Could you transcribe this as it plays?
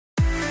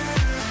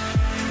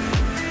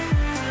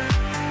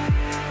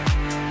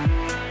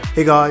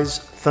Hey guys,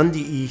 Thunder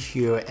E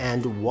here,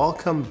 and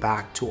welcome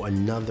back to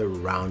another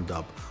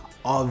roundup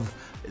of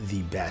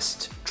the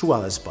best true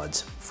wireless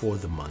buds for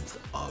the month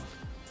of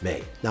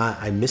May. Now,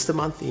 I missed a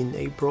month in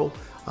April,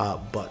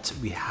 but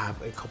we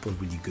have a couple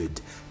of really good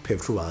pair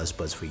of true wireless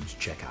buds for you to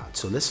check out.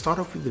 So let's start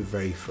off with the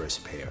very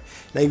first pair.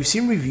 Now, you've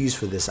seen reviews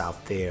for this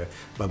out there.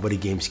 My buddy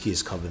GameSki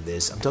has covered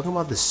this. I'm talking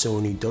about the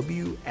Sony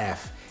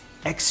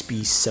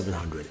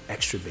WF-XB700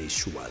 extra bass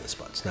true wireless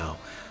buds. Now,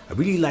 I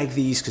really like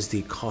these because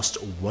they cost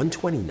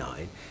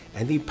 $129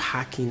 and they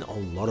pack in a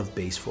lot of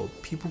bass for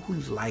people who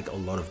like a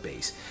lot of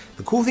bass.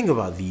 The cool thing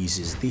about these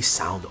is they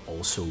sound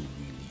also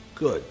really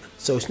good.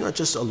 So it's not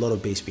just a lot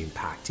of bass being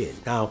packed in.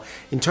 Now,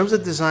 in terms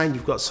of design,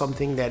 you've got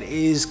something that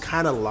is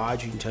kind of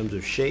large in terms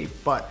of shape,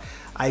 but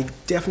I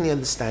definitely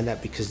understand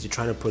that because they're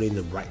trying to put in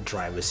the right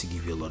drivers to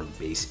give you a lot of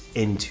bass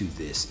into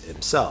this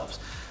themselves.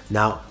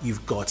 Now,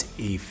 you've got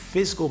a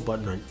physical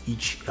button on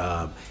each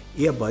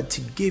earbud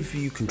to give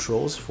you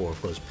controls for,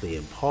 of course, play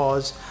and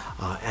pause,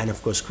 and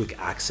of course, quick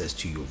access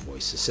to your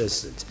voice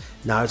assistant.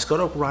 Now, it's got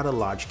a rather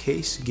large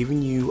case,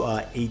 giving you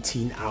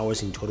 18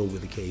 hours in total with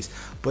the case,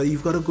 but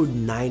you've got a good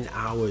 9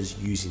 hours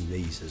using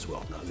these as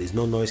well. Now, there's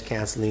no noise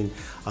canceling,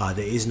 there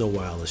is no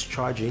wireless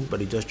charging,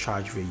 but it does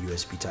charge via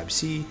USB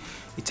Type-C.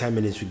 10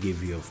 minutes would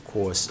give you, of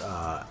course,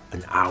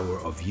 an hour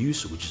of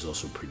use, which is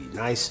also pretty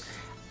nice.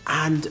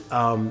 And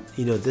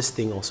you know, this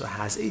thing also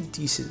has a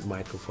decent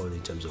microphone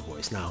in terms of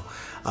voice. Now,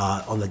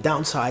 on the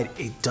downside,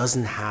 it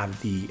doesn't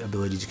have the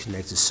ability to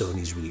connect to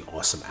Sony's really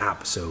awesome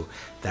app, so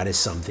that is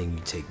something you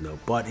take note.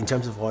 But in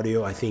terms of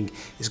audio, I think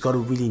it's got a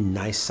really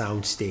nice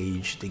sound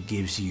stage that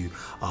gives you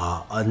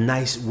a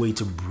nice way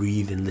to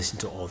breathe and listen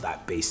to all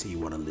that bass that you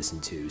want to listen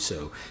to.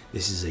 So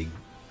this is a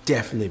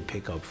definite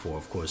pickup for,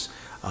 of course,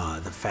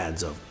 the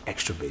fans of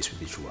extra bass with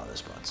the true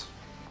wireless buds.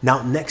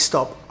 Now, next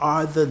up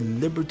are the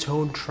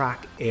Libertone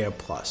Track Air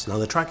Plus. Now,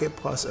 the Track Air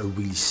Plus are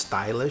really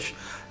stylish,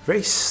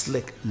 very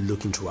slick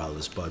looking true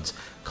wireless buds.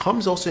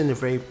 Comes also in a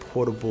very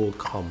portable,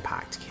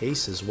 compact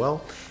case as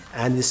well.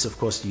 And this, of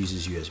course,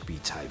 uses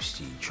USB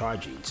Type-C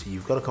charging. So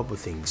you've got a couple of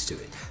things to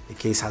it. The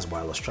case has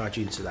wireless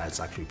charging, so that's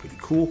actually pretty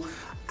cool.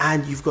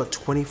 And you've got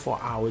 24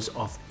 hours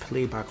of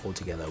playback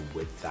altogether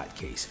with that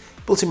case.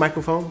 Built-in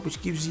microphone,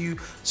 which gives you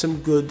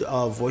some good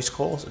voice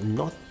calls.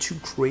 Not too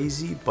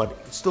crazy,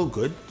 but still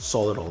good,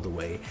 solid all the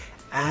way.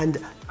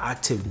 And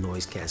active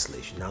noise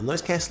cancellation. Now,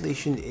 noise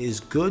cancellation is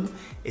good.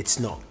 It's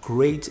not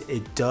great.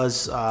 It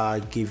does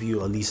give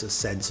you at least a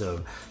sense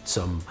of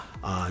some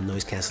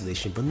noise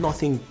cancellation, but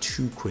nothing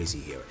too crazy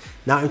here.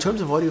 Now, in terms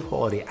of audio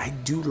quality, I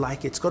do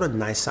like it. It's got a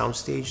nice sound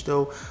stage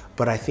though,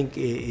 but I think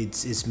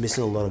it's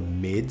missing a lot of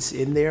mids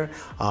in there.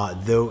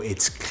 Though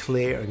it's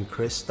clear and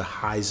crisp, the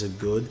highs are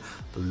good,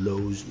 the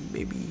lows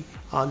maybe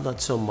not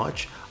so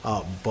much,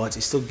 but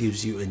it still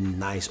gives you a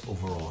nice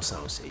overall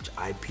sound stage.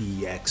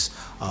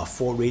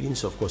 IPX4 rating,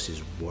 so of course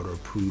it's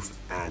waterproof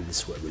and it's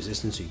sweat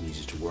resistant, so you can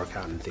use it to work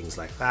out and things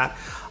like that.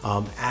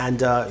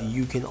 And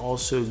you can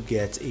also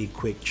get a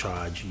quick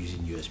charge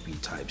using USB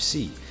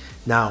Type-C.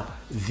 Now,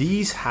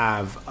 these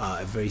have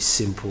a very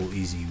simple,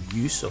 easy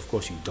use. Of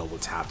course, you double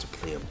tap to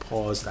play and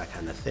pause, that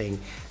kind of thing.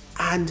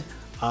 And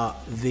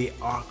they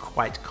are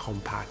quite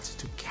compact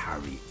to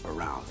carry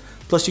around.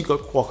 Plus, you've got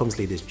Qualcomm's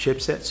latest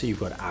chipset, so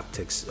you've got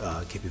aptX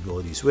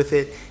capabilities with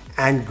it,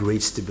 and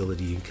great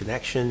stability and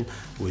connection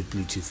with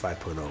Bluetooth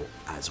 5.0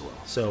 as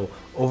well. So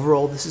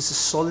overall, this is a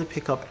solid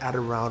pickup at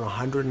around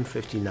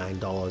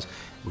 $159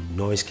 with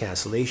noise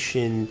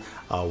cancellation,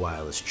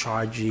 wireless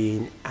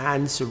charging,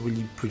 and it's a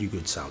really pretty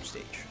good sound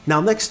stage. Now,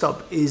 next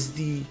up is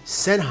the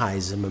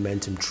Sennheiser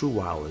Momentum True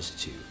Wireless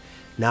 2.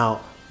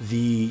 Now,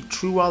 the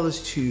True Wireless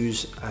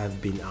 2s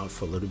have been out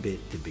for a little bit.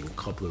 There've been a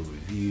couple of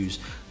reviews.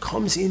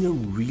 Comes in a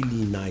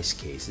really nice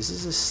case. This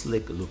is a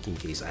slick looking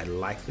case. I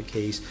like the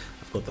case.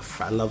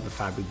 I love the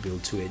fabric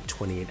build to it.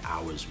 28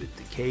 hours with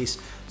the case.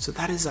 So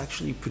that is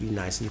actually pretty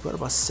nice. And you've got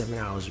about 7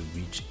 hours of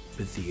reach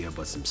with the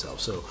earbuds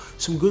themselves. So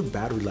some good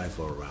battery life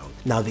all around.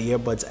 Now, the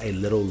earbuds are a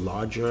little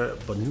larger,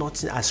 but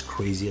not as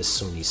crazy as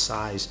Sony's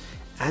size.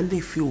 And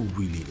they feel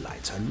really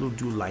light. So I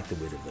do like the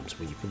weight of them. So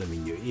when you put them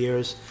in your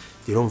ears,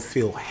 they don't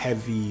feel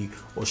heavy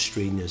or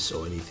strenuous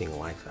or anything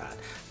like that.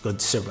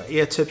 Got several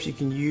ear tips you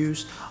can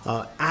use,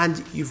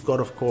 and you've got,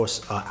 of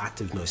course,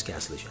 active noise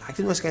cancellation.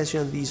 Active noise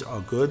cancellation on these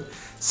are good.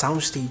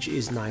 Sound stage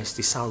is nice.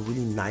 They sound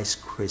really nice,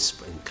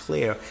 crisp, and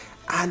clear.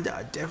 And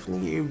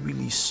definitely a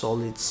really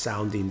solid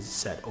sounding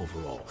set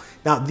overall.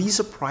 Now, these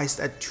are priced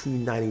at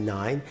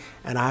 $299,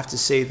 and I have to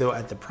say though,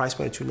 at the price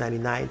point of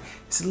 $299,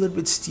 it's a little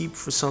bit steep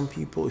for some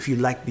people. If you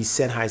like the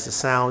Sennheiser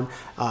sound,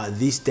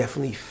 these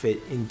definitely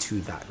fit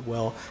into that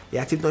well. The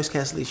active noise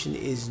cancellation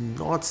is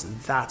not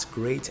that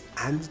great,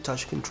 and the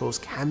touch controls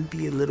can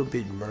be a little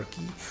bit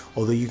murky,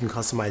 although you can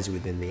customize it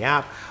within the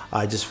app.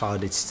 I just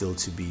found it still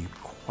to be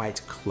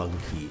quite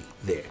clunky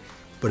there.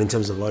 But in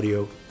terms of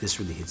audio, this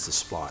really hits the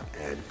spot,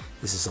 and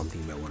this is something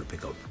you might want to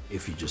pick up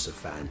if you're just a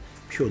fan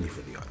purely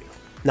for the audio.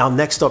 Now,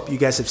 next up, you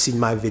guys have seen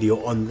my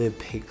video on the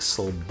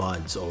Pixel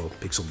Buds, or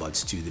Pixel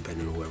Buds 2,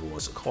 depending on whoever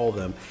wants to call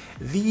them.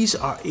 These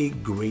are a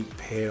great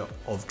pair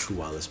of true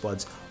wireless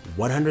buds.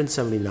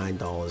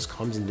 $179,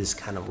 comes in this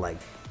kind of like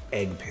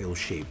egg pale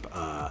shape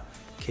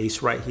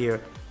case right here.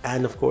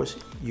 And of course,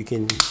 you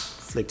can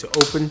flick to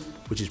open,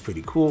 which is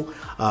pretty cool.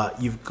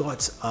 You've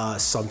got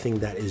something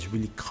that is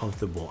really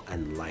comfortable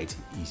and light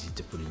and easy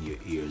to put in your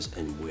ears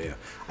and wear.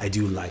 I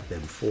do like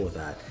them for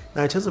that.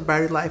 Now, in terms of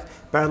battery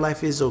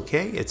life is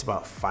okay. It's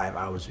about 5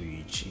 hours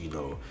each, you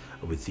know,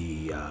 with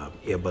the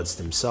earbuds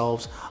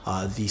themselves.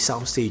 The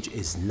soundstage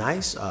is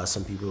nice.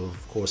 Some people,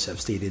 of course, have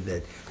stated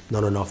that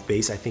not enough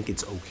bass. I think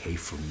it's okay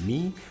for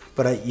me,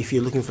 but if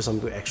you're looking for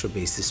something extra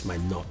bass, this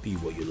might not be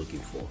what you're looking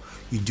for.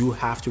 You do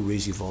have to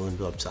raise your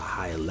volume up to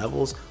higher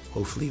levels.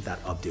 Hopefully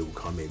that update will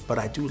come in, but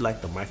I do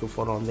like the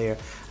microphone on there,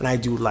 and I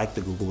do like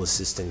the Google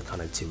Assistant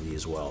connectivity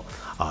as well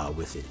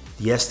with it.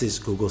 Yes, this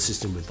Google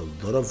Assistant with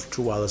a lot of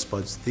true wireless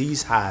buds.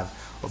 These have,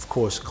 of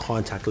course,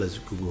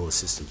 contactless Google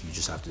Assistant. You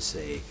just have to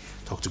say,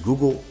 talk to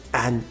Google,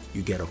 and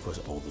you get, of course,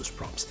 all those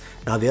prompts.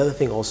 Now, the other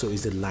thing also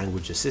is the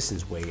language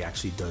assistance, where it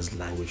actually does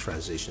language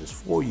translations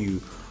for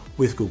you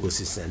with Google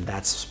Assistant, and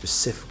that's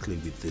specifically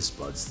with these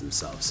buds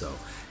themselves. So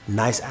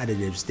nice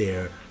additives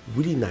there,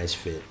 really nice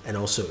fit, and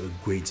also a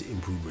great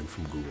improvement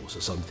from Google. So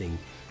something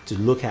to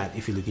look at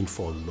if you're looking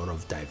for a lot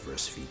of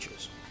diverse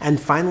features. And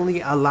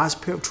finally, our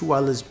last pair of true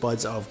wireless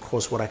buds are, of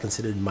course, what I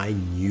considered my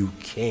new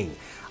king.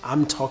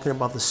 I'm talking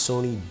about the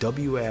Sony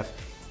WF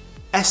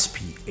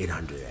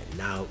SP800N.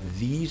 Now,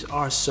 these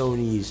are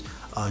Sony's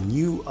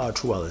new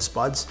true wireless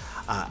buds.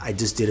 I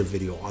just did a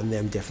video on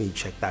them. Definitely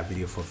check that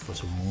video for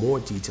some more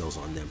details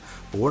on them.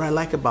 But what I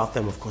like about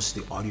them, of course,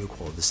 is the audio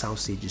quality. The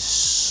soundstage is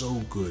so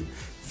good,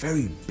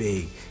 very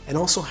big, and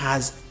also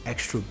has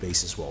extra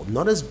bass as well.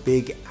 Not as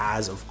big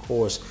as, of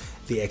course,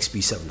 the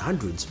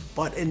XB700s,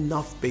 but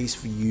enough bass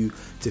for you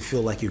to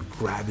feel like you're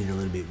grabbing a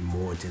little bit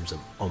more in terms of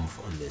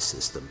oomph on this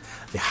system.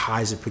 The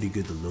highs are pretty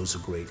good, the lows are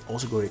great.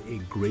 Also got a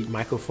great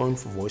microphone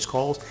for voice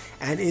calls,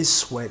 and is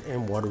sweat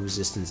and water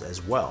resistant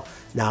as well.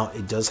 Now,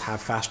 it does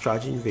have fast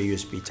charging via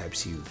USB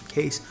Type-C with the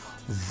case,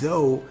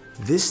 though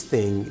this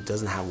thing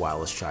doesn't have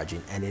wireless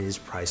charging, and it is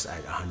priced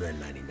at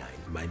 $199.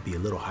 It might be a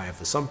little higher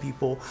for some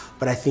people,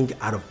 but I think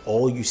out of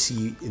all you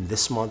see in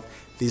this month,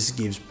 this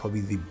gives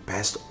probably the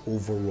best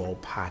overall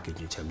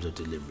package in terms of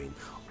delivering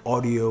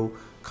audio,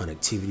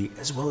 connectivity,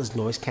 as well as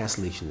noise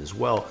cancellation as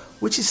well,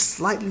 which is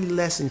slightly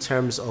less in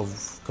terms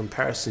of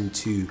comparison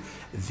to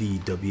the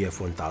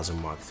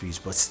WF-1000 Mark IIIs,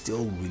 but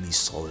still really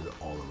solid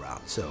all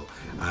around. So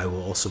I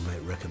will also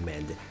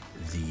recommend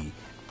the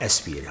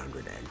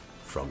SP800N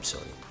from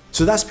Sony.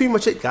 So that's pretty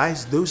much it,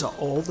 guys. Those are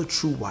all the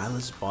true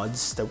wireless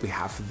buds that we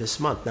have for this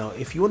month. Now,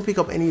 if you want to pick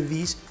up any of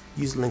these,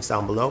 use the links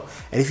down below.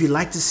 And if you'd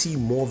like to see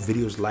more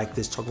videos like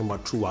this talking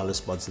about true wireless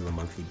buds on a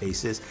monthly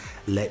basis,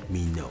 let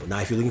me know. Now,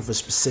 if you're looking for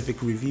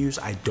specific reviews,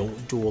 I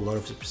don't do a lot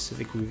of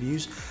specific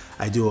reviews.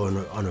 I do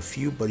on a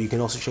few, but you can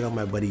also check out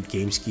my buddy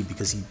Gameski,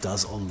 because he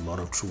does a lot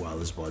of true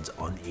wireless buds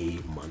on a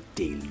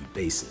daily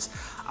basis.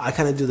 I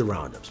kind of do the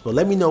roundups, but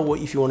let me know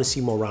if you want to see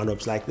more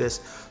roundups like this.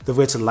 Don't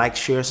forget to like,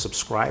 share,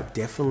 subscribe,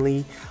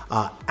 definitely,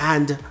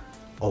 and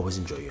always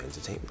enjoy your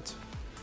entertainment.